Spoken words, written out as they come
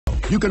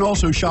You can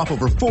also shop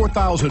over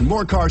 4,000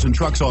 more cars and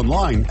trucks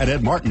online at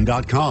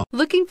edmartin.com.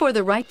 Looking for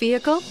the right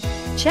vehicle?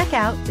 Check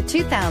out the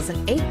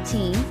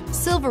 2018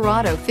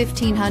 Silverado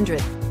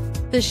 1500.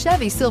 The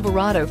Chevy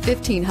Silverado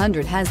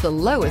 1500 has the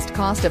lowest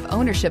cost of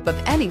ownership of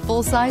any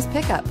full-size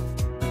pickup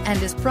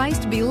and is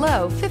priced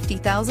below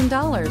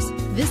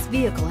 $50,000. This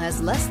vehicle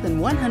has less than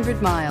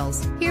 100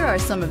 miles. Here are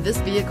some of this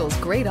vehicle's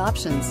great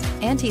options: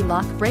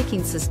 anti-lock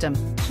braking system,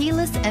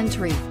 keyless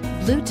entry,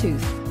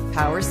 Bluetooth,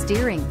 power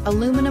steering,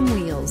 aluminum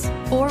wheels,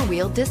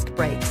 four-wheel disc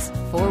brakes,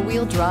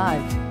 four-wheel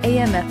drive,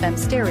 AM/FM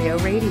stereo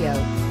radio,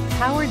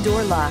 power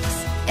door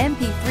locks,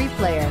 MP3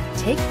 player.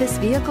 Take this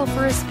vehicle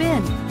for a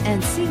spin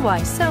and see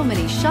why so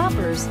many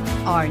shoppers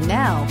are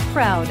now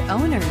proud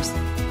owners.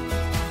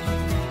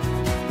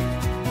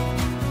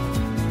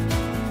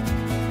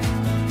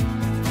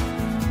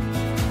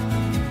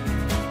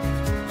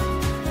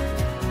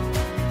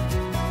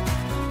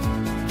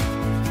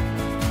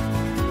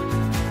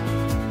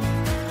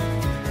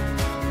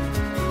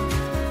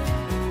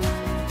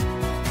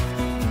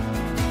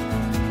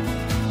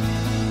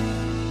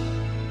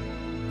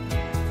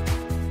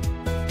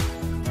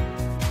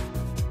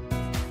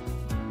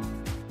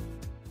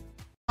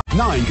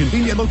 Nine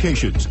convenient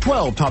locations,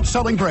 12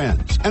 top-selling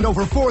brands, and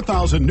over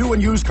 4,000 new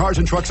and used cars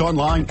and trucks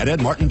online at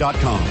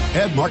edmartin.com.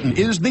 Ed Martin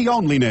is the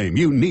only name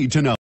you need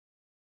to know.